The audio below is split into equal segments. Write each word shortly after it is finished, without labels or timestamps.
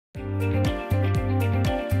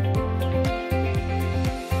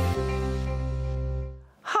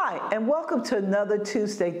and welcome to another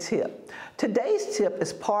Tuesday tip. Today's tip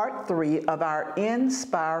is part 3 of our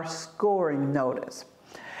NSpire scoring notice.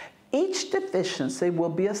 Each deficiency will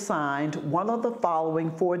be assigned one of the following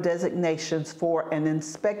 4 designations for an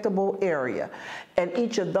inspectable area, and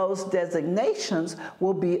each of those designations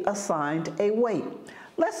will be assigned a weight.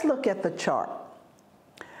 Let's look at the chart.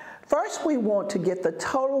 First, we want to get the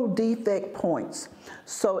total defect points.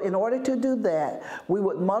 So in order to do that, we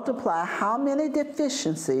would multiply how many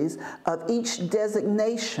deficiencies of each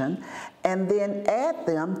designation and then add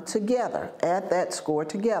them together, add that score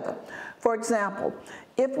together. For example,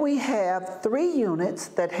 if we have 3 units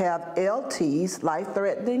that have LTs,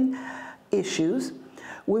 life-threatening issues,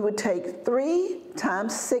 we would take 3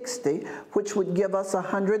 times 60, which would give us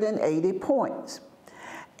 180 points.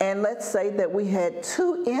 And let's say that we had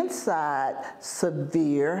 2 inside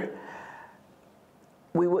severe.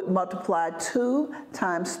 We would multiply 2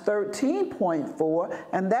 times 13.4,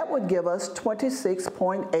 and that would give us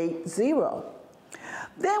 26.80.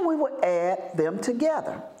 Then we would add them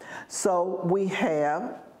together. So we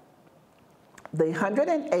have the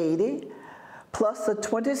 180 plus the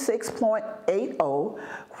 26.80,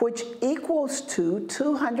 which equals to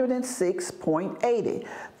 206.80.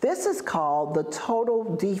 This is called the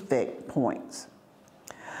total defect points.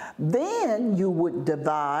 Then you would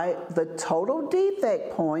divide the total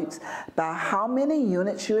defect points by how many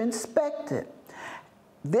units you inspected.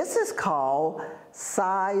 This is called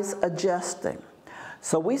size adjusting.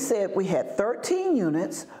 So we said we had 13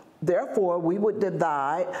 units, therefore we would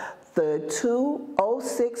divide the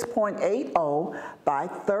 206.80 by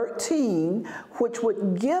 13, which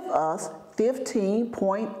would give us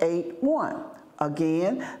 15.81.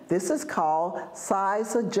 Again, this is called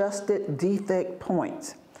size adjusted defect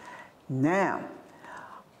points. Now,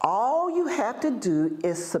 all you have to do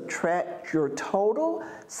is subtract your total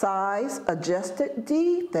size adjusted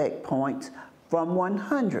defect points from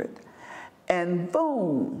 100. And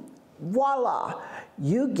boom, voila,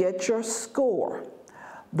 you get your score.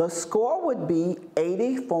 The score would be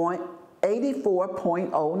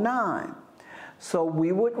 84.09. So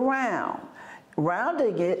we would round.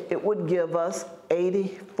 Rounding it, it would give us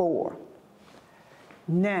 84.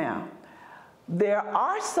 Now, there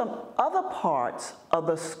are some other parts of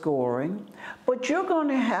the scoring, but you're going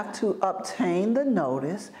to have to obtain the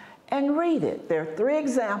notice and read it. There are 3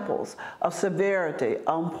 examples of severity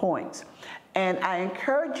on points. And I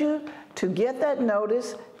encourage you to get that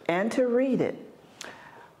notice and to read it.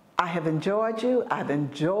 I have enjoyed you. I've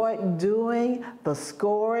enjoyed doing the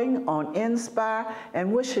scoring on NSpire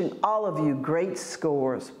and wishing all of you great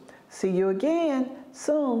scores. See you again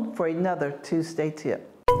soon for another Tuesday tip.